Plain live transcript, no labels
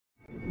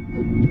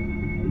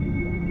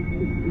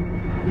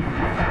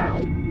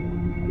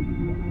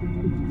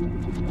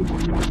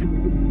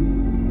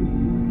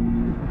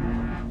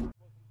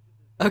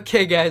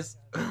Okay, guys,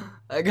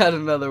 I got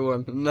another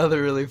one,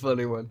 another really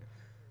funny one.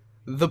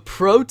 The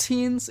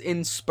proteins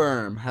in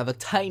sperm have a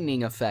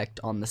tightening effect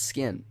on the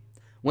skin.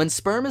 When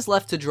sperm is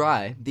left to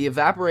dry, the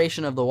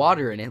evaporation of the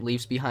water in it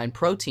leaves behind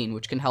protein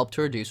which can help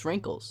to reduce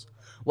wrinkles.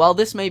 While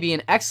this may be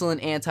an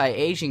excellent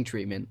anti-aging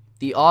treatment,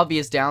 the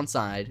obvious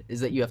downside is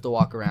that you have to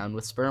walk around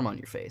with sperm on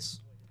your face.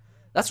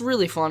 That's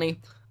really funny.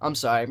 I'm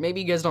sorry,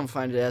 maybe you guys don't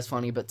find it as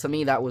funny, but to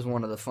me that was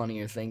one of the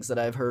funnier things that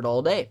I've heard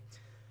all day.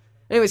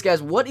 Anyways,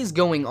 guys, what is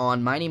going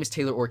on? My name is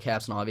Taylor or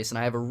Captain Obvious, and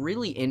I have a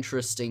really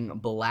interesting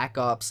Black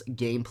Ops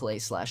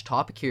gameplay slash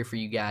topic here for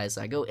you guys.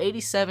 I go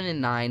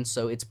 87-9,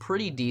 so it's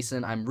pretty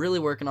decent. I'm really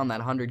working on that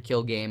 100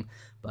 kill game,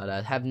 but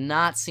I have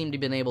not seemed to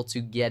been able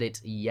to get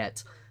it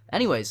yet.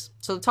 Anyways,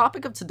 so the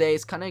topic of today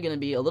is kind of going to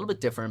be a little bit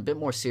different, a bit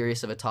more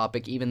serious of a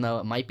topic, even though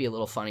it might be a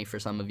little funny for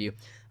some of you.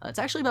 It's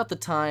actually about the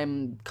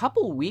time, a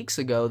couple weeks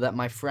ago, that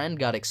my friend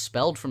got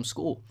expelled from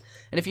school.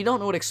 And if you don't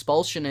know what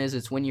expulsion is,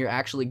 it's when you're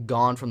actually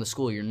gone from the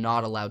school. You're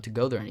not allowed to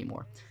go there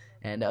anymore.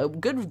 And a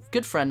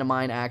good friend of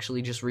mine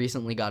actually just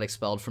recently got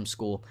expelled from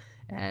school.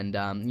 And,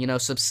 you know,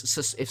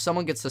 if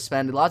someone gets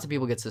suspended, lots of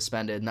people get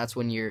suspended, and that's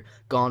when you're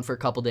gone for a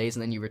couple days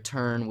and then you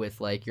return with,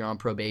 like, you're on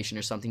probation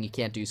or something, you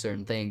can't do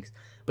certain things.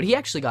 But he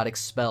actually got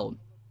expelled.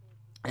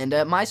 And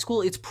at my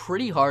school, it's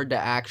pretty hard to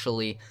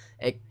actually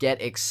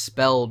get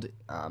expelled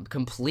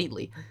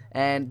completely.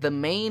 And the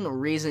main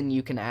reason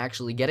you can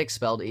actually get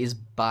expelled is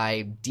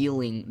by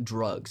dealing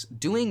drugs.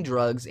 Doing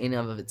drugs in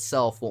and of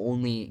itself will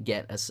only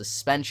get a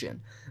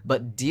suspension,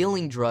 but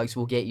dealing drugs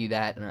will get you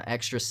that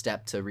extra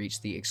step to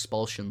reach the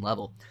expulsion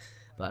level.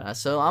 But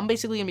so I'm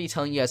basically going to be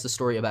telling you guys the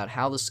story about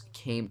how this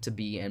came to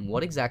be and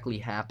what exactly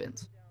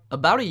happened.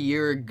 About a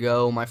year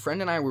ago, my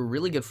friend and I were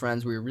really good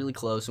friends. We were really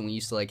close, and we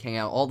used to like hang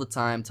out all the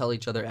time, tell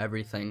each other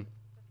everything,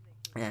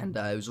 and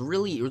it was a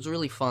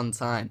really fun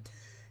time.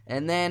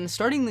 And then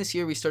starting this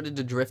year, we started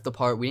to drift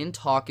apart. We didn't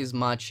talk as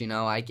much. You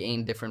know, I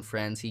gained different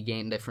friends, he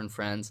gained different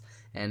friends,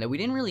 and we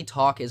didn't really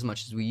talk as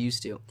much as we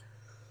used to.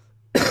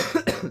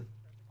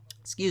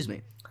 Excuse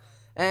me.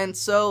 And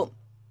so,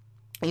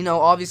 you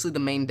know, obviously the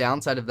main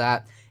downside of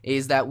that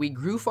is that we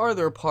grew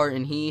farther apart,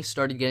 and he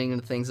started getting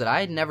into things that I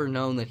had never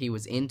known that he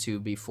was into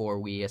before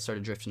we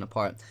started drifting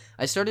apart.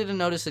 I started to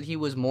notice that he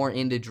was more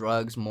into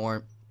drugs,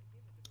 more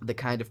the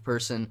kind of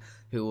person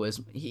who was,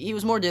 he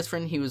was more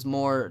different. He was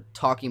more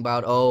talking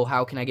about, oh,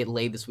 how can I get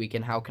laid this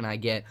weekend? How can I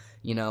get,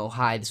 you know,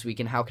 high this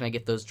weekend? How can I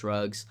get those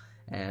drugs?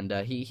 And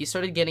he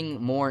started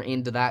getting more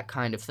into that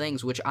kind of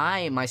things, which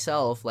I,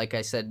 myself, like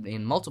I said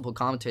in multiple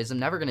commentaries, I'm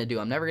never going to do.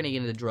 I'm never going to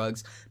get into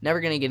drugs,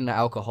 never going to get into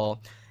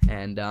alcohol.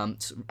 And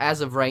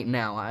as of right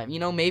now, you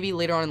know, maybe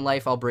later on in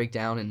life I'll break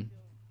down and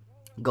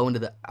go into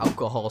the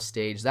alcohol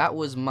stage. That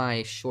was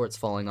my shorts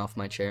falling off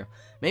my chair.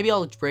 Maybe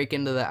I'll break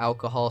into the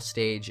alcohol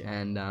stage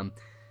and,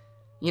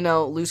 you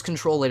know, lose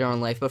control later on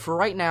in life. But for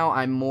right now,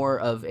 I'm more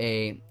of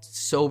a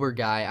sober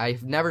guy.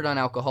 I've never done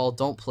alcohol,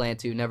 don't plan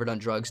to. Never done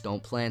drugs,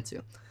 don't plan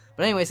to.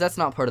 But anyways, that's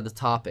not part of the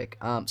topic.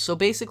 So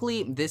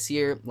basically, this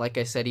year, like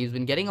I said, he's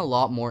been getting a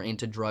lot more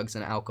into drugs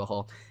and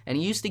alcohol. And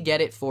he used to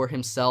get it for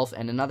himself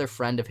and another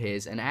friend of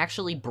his, and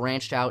actually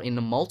branched out into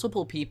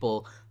multiple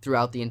people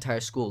throughout the entire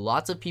school.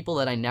 Lots of people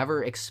that I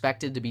never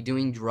expected to be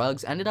doing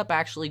drugs ended up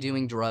actually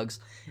doing drugs.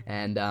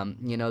 And,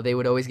 you know, they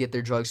would always get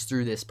their drugs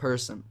through this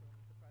person.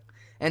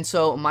 And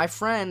so my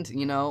friend,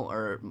 you know,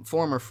 or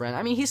former friend,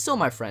 I mean, he's still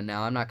my friend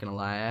now, I'm not going to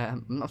lie,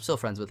 I'm still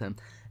friends with him.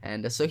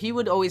 And so he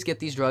would always get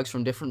these drugs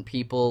from different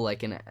people,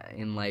 like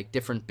in like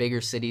different bigger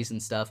cities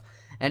and stuff.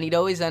 And he'd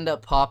always end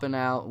up popping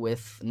out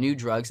with new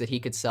drugs that he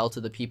could sell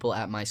to the people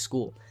at my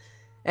school.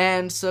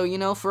 And so, you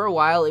know, for a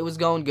while it was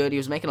going good. He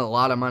was making a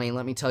lot of money.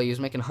 Let me tell you, he was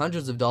making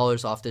hundreds of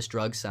dollars off this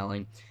drug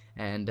selling.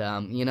 And,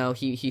 you know,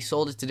 he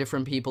sold it to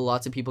different people.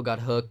 Lots of people got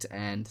hooked,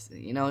 and,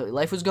 you know,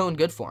 life was going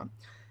good for him.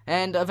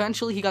 And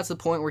eventually he got to the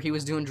point where he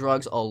was doing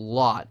drugs a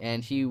lot,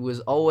 and he was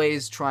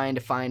always trying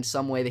to find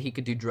some way that he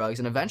could do drugs,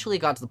 and eventually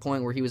got to the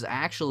point where he was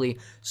actually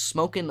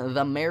smoking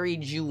the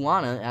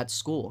marijuana at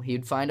school.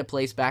 He'd find a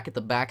place back at the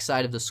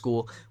backside of the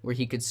school where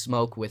he could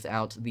smoke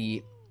without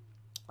the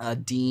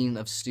dean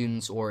of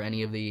students or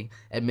any of the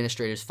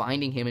administrators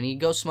finding him, and he'd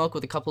go smoke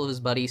with a couple of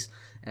his buddies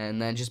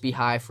and then just be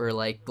high for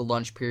like the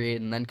lunch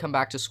period and then come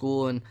back to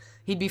school, and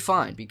he'd be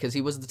fine because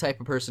he was the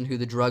type of person who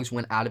the drugs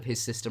went out of his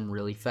system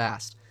really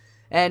fast.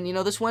 And, you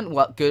know, this went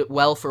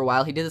well for a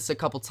while. He did this a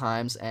couple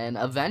times, and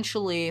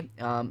eventually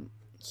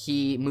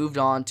he moved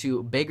on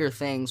to bigger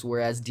things,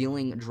 whereas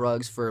dealing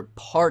drugs for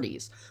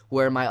parties,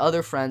 where my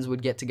other friends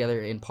would get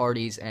together in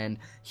parties, and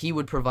he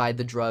would provide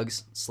the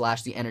drugs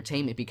slash the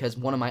entertainment, because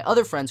one of my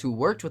other friends who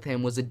worked with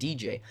him was a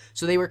DJ.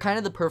 So they were kind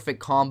of the perfect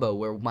combo,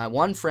 where my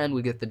one friend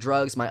would get the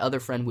drugs, my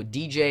other friend would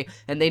DJ,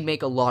 and they'd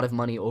make a lot of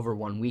money over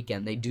one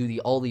weekend. They'd do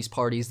all these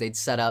parties, they'd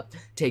set up,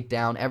 take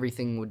down,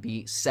 everything would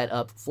be set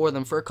up for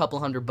them for a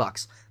couple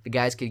 $100. The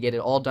guys could get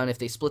it all done. If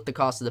they split the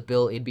cost of the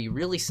bill, it'd be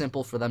really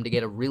simple for them to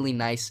get a really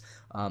nice,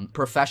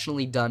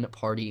 professionally done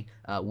party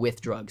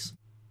with drugs.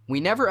 We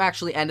never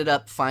actually ended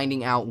up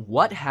finding out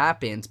what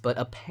happened, but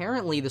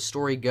apparently the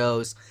story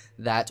goes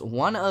that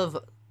one of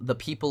the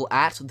people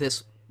at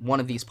this one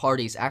of these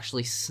parties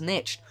actually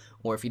snitched,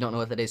 or if you don't know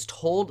what that is,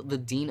 told the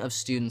dean of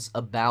students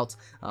about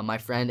my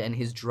friend and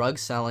his drug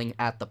selling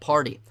at the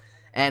party.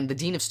 And the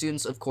dean of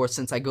students, of course,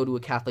 since I go to a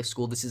Catholic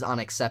school, this is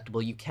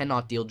unacceptable. You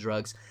cannot deal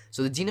drugs.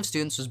 So the dean of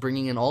students was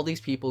bringing in all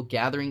these people,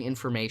 gathering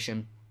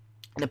information,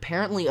 and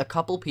apparently a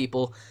couple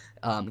people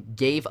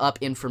gave up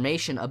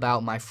information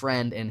about my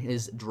friend and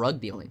his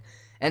drug dealing.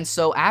 And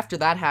so after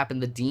that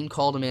happened, the dean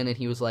called him in and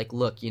he was like,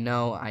 look, you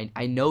know,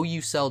 I know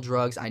you sell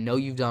drugs. I know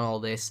you've done all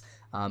this.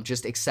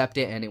 Just accept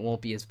it and it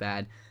won't be as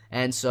bad.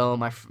 And so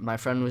my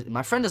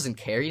friend doesn't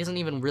care. He doesn't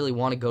even really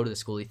want to go to the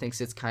school. He thinks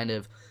it's kind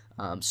of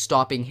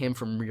stopping him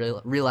from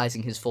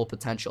realizing his full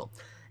potential.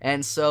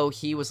 And so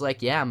he was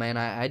like, yeah, man,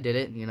 I did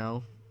it, you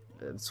know.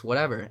 It's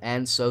whatever.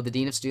 And so the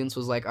dean of students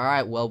was like, all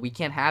right, well, we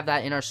can't have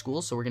that in our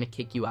school, so we're going to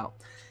kick you out.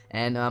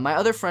 And my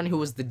other friend, who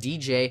was the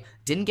DJ,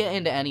 didn't get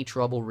into any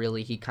trouble,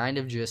 really. He kind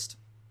of just,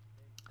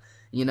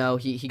 you know,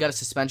 he got a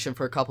suspension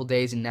for a couple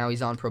days, and now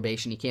he's on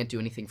probation. He can't do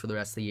anything for the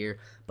rest of the year.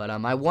 But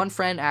my one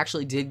friend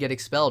actually did get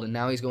expelled, and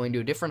now he's going to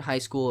a different high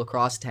school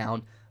across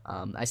town.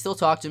 I still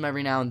talk to him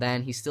every now and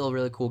then. He's still a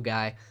really cool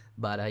guy.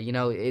 But, you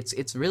know,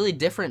 it's really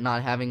different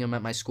not having him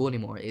at my school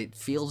anymore. It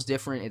feels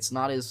different. It's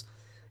not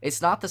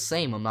the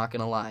same, I'm not going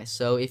to lie.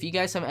 So if you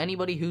guys have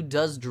anybody who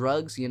does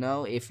drugs, you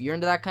know, if you're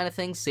into that kind of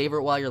thing, savor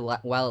it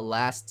while it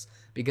lasts,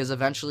 because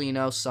eventually, you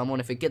know, someone,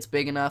 if it gets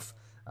big enough,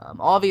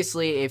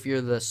 obviously, if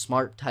you're the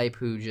smart type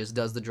who just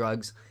does the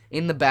drugs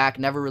in the back,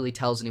 never really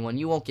tells anyone,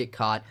 you won't get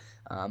caught,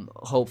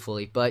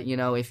 hopefully. But, you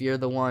know, if you're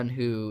the one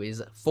who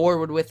is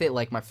forward with it,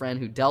 like my friend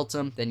who dealt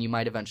him, then you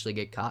might eventually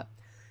get caught.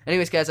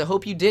 Anyways, guys, I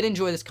hope you did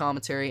enjoy this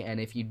commentary, and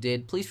if you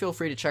did, please feel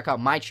free to check out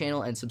my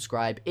channel and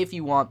subscribe if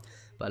you want.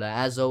 But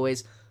as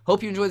always,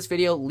 hope you enjoyed this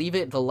video. Leave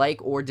it the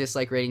like or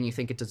dislike rating you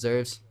think it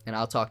deserves, and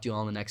I'll talk to you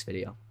all in the next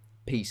video.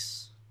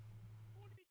 Peace.